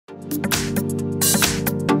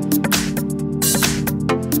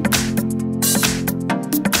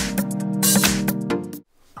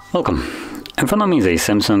Welcome. In front of me is a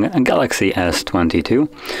Samsung Galaxy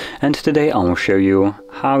S22, and today I will show you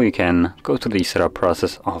how you can go through the setup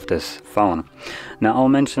process of this phone. Now I'll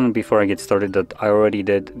mention before I get started that I already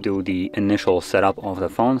did do the initial setup of the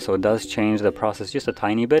phone, so it does change the process just a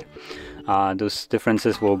tiny bit. Those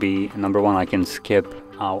differences will be, number one, I can skip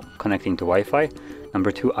connecting to Wi-Fi.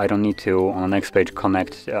 Number two, I don't need to, on the next page,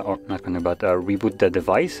 connect, or not connect, but reboot the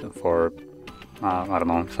device for, I don't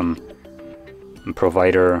know, some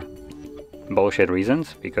provider bullshit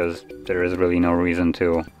reasons, because there is really no reason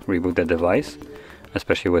to reboot the device,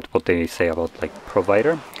 especially with what they say about like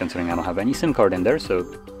provider, considering I don't have any SIM card in there, so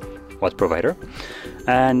what's provider?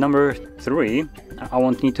 And number three, I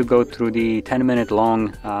won't need to go through the 10-minute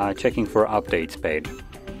long checking for updates page.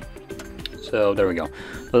 So there we go.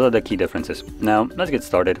 Those are the key differences. Now let's get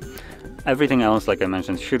started. Everything else, like I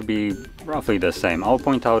mentioned, should be roughly the same. I'll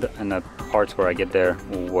point out in the parts where I get there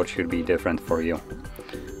what should be different for you,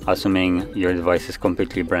 assuming your device is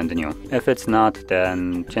completely brand new. If it's not,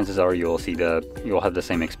 then chances are you'll have the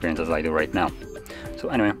same experience as I do right now. So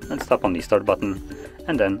anyway, let's tap on the start button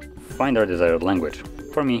and then find our desired language.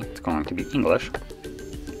 For me, it's going to be English.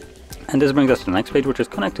 And this brings us to the next page, which is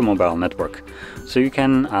connect to mobile network. So you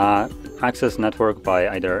can access network by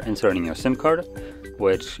either inserting your SIM card,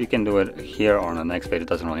 which you can do it here or on the next page, it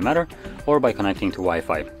doesn't really matter, or by connecting to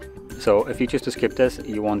Wi-Fi. So if you choose to skip this,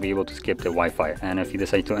 you won't be able to skip the Wi-Fi. And if you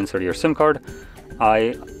decide to insert your SIM card,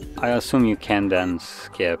 I assume you can then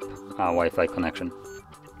skip a Wi-Fi connection.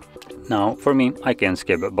 Now, for me, I can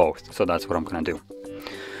skip both, so that's what I'm gonna do.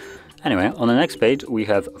 Anyway, on the next page, we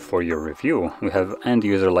have for your review. We have end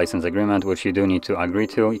user license agreement, which you do need to agree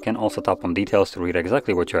to. You can also tap on details to read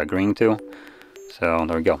exactly what you're agreeing to. So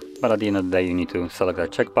there we go. But at the end of the day, you need to select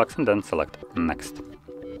that checkbox and then select next.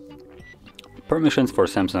 Permissions for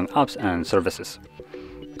Samsung apps and services.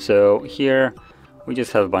 So here we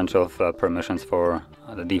just have a bunch of permissions for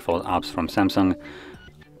the default apps from Samsung.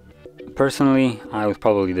 Personally, I would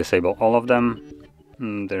probably disable all of them.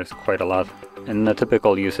 There's quite a lot. In the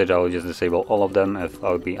typical usage, I would just disable all of them if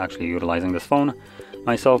I would be actually utilizing this phone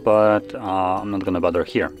myself, but I'm not gonna bother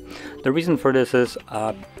here. The reason for this is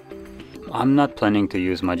I'm not planning to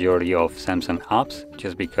use majority of Samsung apps,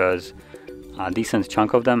 just because a decent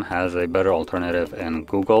chunk of them has a better alternative in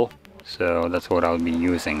Google, so that's what I'll be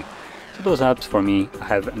using. So those apps for me, I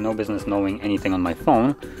have no business knowing anything on my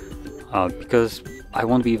phone because I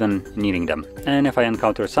won't be even needing them. And if I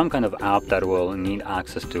encounter some kind of app that will need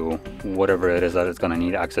access to whatever it is that it's going to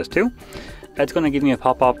need access to, it's going to give me a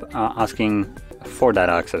pop-up asking for that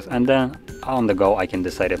access, and then on the go I can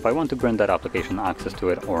decide if I want to grant that application access to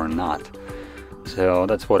it or not. So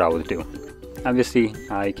that's what I would do. Obviously,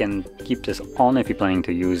 I can keep this on if you're planning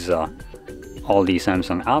to use all the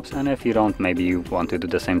Samsung apps, and if you don't, maybe you want to do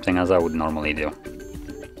the same thing as I would normally do.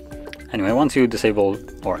 Anyway, once you disable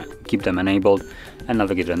or keep them enabled and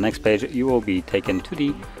navigate to the next page, you will be taken to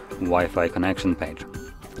the Wi-Fi connection page.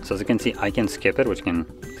 So as you can see, I can skip it, which you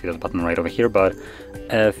can see that button right over here, but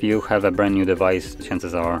if you have a brand new device,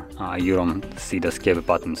 chances are you don't see the skip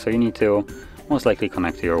button, so you need to most likely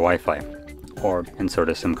connect to your Wi-Fi or insert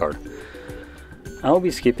a SIM card. I'll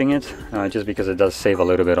be skipping it just because it does save a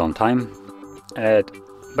little bit on time.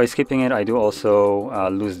 By skipping it, I do also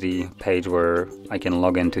lose the page where I can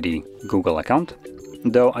log into the Google account,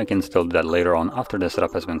 though I can still do that later on after the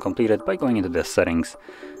setup has been completed by going into the settings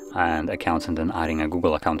and accounts and then adding a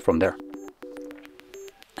Google account from there.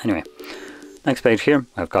 Anyway, next page here,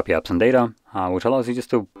 I have copy apps and data, which allows you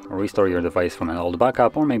just to restore your device from an old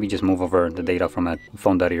backup, or maybe just move over the data from a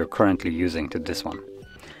phone that you're currently using to this one.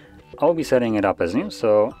 I'll be setting it up as new,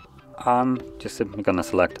 so I'm just simply gonna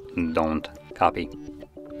select don't copy.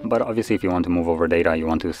 But obviously if you want to move over data, you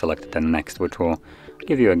want to select the next, which will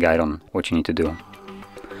give you a guide on what you need to do.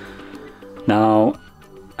 Now,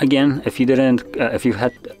 again, if you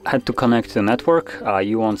had to connect to the network,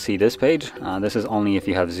 you won't see this page. This is only if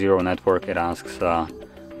you have zero network. It asks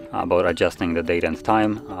about adjusting the date and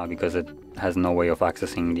time because it has no way of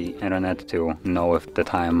accessing the internet to know if the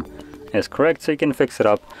time is correct, so you can fix it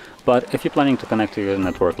up. But if you're planning to connect to your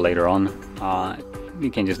network later on,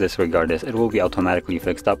 you can just disregard this. It will be automatically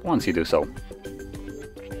fixed up once you do so.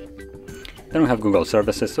 Then we have Google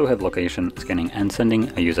services, so we have location, scanning and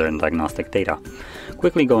sending a user and diagnostic data.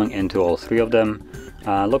 Quickly going into all three of them,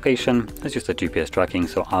 location is just a GPS tracking,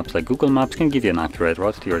 so apps like Google Maps can give you an accurate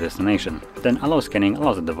route to your destination. Then allow scanning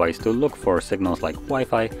allows the device to look for signals like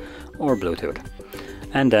Wi-Fi or Bluetooth.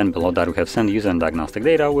 And then below that we have send user and diagnostic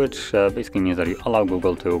data, which basically means that you allow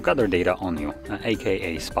Google to gather data on you,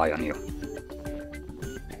 aka spy on you.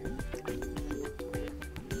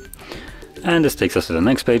 And this takes us to the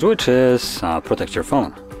next page, which is protect your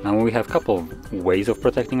phone. Now we have a couple of ways of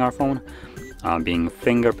protecting our phone, being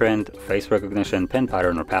fingerprint, face recognition, PIN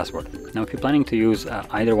pattern, or password. Now if you're planning to use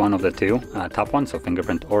either one of the two top ones, so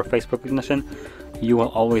fingerprint or face recognition, you will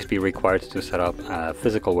always be required to set up a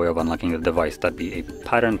physical way of unlocking the device, that be a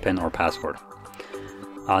pattern, PIN, or password.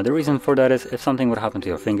 The reason for that is if something would happen to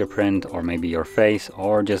your fingerprint, or maybe your face,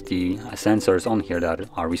 or just the sensors on here that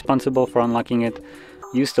are responsible for unlocking it,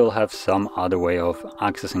 you still have some other way of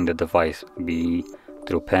accessing the device, be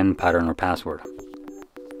through PIN, pattern, or password.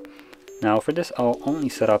 Now for this, I'll only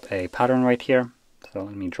set up a pattern right here. So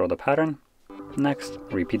let me draw the pattern. Next,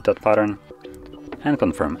 repeat that pattern and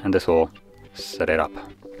confirm, and this will set it up.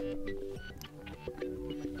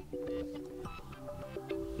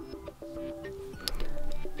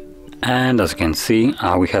 And as you can see,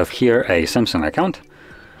 we have here a Samsung account.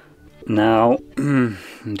 Now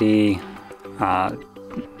the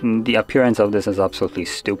appearance of this is absolutely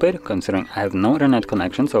stupid, considering I have no internet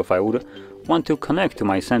connection. So if I would want to connect to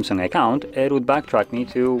my Samsung account, it would backtrack me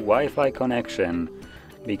to Wi-Fi connection,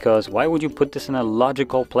 because why would you put this in a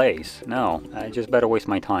logical place? No, I just better waste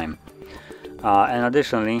my time. And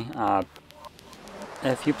additionally,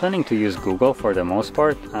 if you're planning to use Google for the most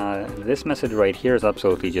part, this message right here is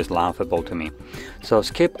absolutely just laughable to me. So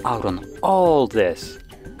skip out on all this,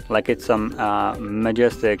 like it's some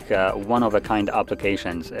majestic one-of-a-kind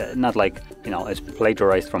applications, not like, you know, it's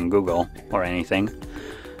plagiarized from Google or anything.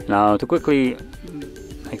 Now to quickly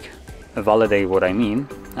validate what I mean,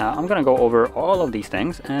 I'm gonna go over all of these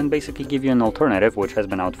things and basically give you an alternative which has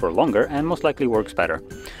been out for longer and most likely works better.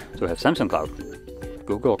 So we have Samsung Cloud,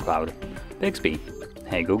 Google Cloud, Bixby,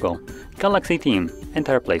 Hey Google, Galaxy Team,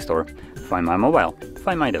 entire Play Store, Find My Mobile,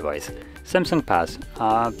 Find My Device, Samsung Pass,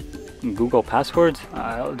 Google Passwords,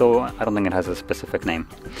 though I don't think it has a specific name.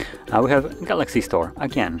 We have Galaxy Store,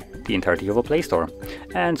 again, the entirety of a Play Store,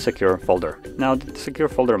 and Secure Folder. Now, the Secure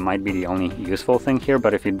Folder might be the only useful thing here,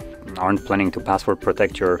 but if you aren't planning to password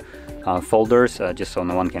protect your folders just so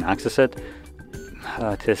no one can access it,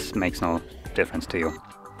 this makes no difference to you.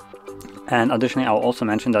 And additionally, I'll also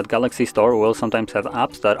mention that Galaxy Store will sometimes have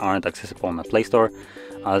apps that aren't accessible in the Play Store.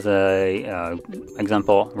 As a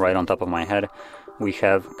example, right on top of my head, we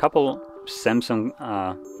have a couple Samsung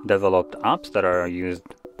developed apps that are used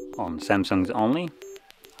on Samsungs only.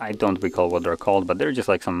 I don't recall what they're called, but they're just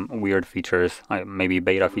like some weird features, maybe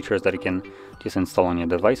beta features that you can just install on your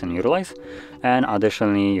device and utilize. And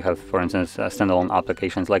additionally, you have, for instance, standalone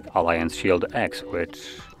applications like Alliance Shield X, which,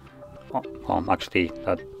 well, actually,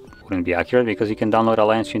 that wouldn't be accurate because you can download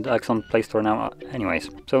Alliance Shield X on Play Store now anyways.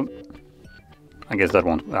 So I guess that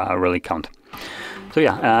won't really count. So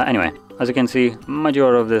yeah, anyway, as you can see,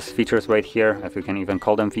 majority of these features right here, if you can even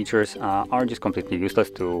call them features, are just completely useless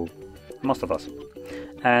to most of us.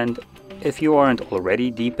 And if you aren't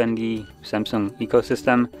already deep in the Samsung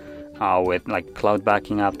ecosystem, with like cloud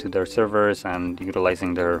backing up to their servers and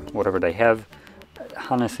utilizing their whatever they have,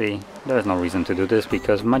 honestly, there's no reason to do this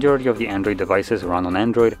because majority of the Android devices run on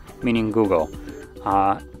Android, meaning Google.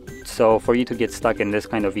 So for you to get stuck in this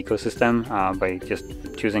kind of ecosystem by just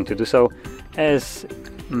choosing to do so is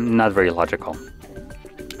not very logical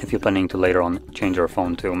if you're planning to later on change your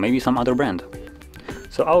phone to maybe some other brand.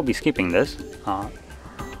 So I'll be skipping this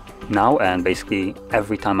now and basically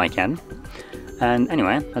every time I can. And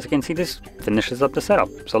anyway, as you can see, this finishes up the setup.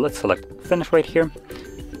 So let's select finish right here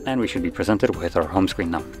and we should be presented with our home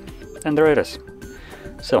screen now. And there it is.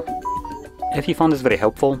 So if you found this very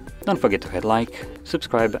helpful, don't forget to hit like,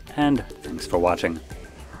 subscribe, and thanks for watching.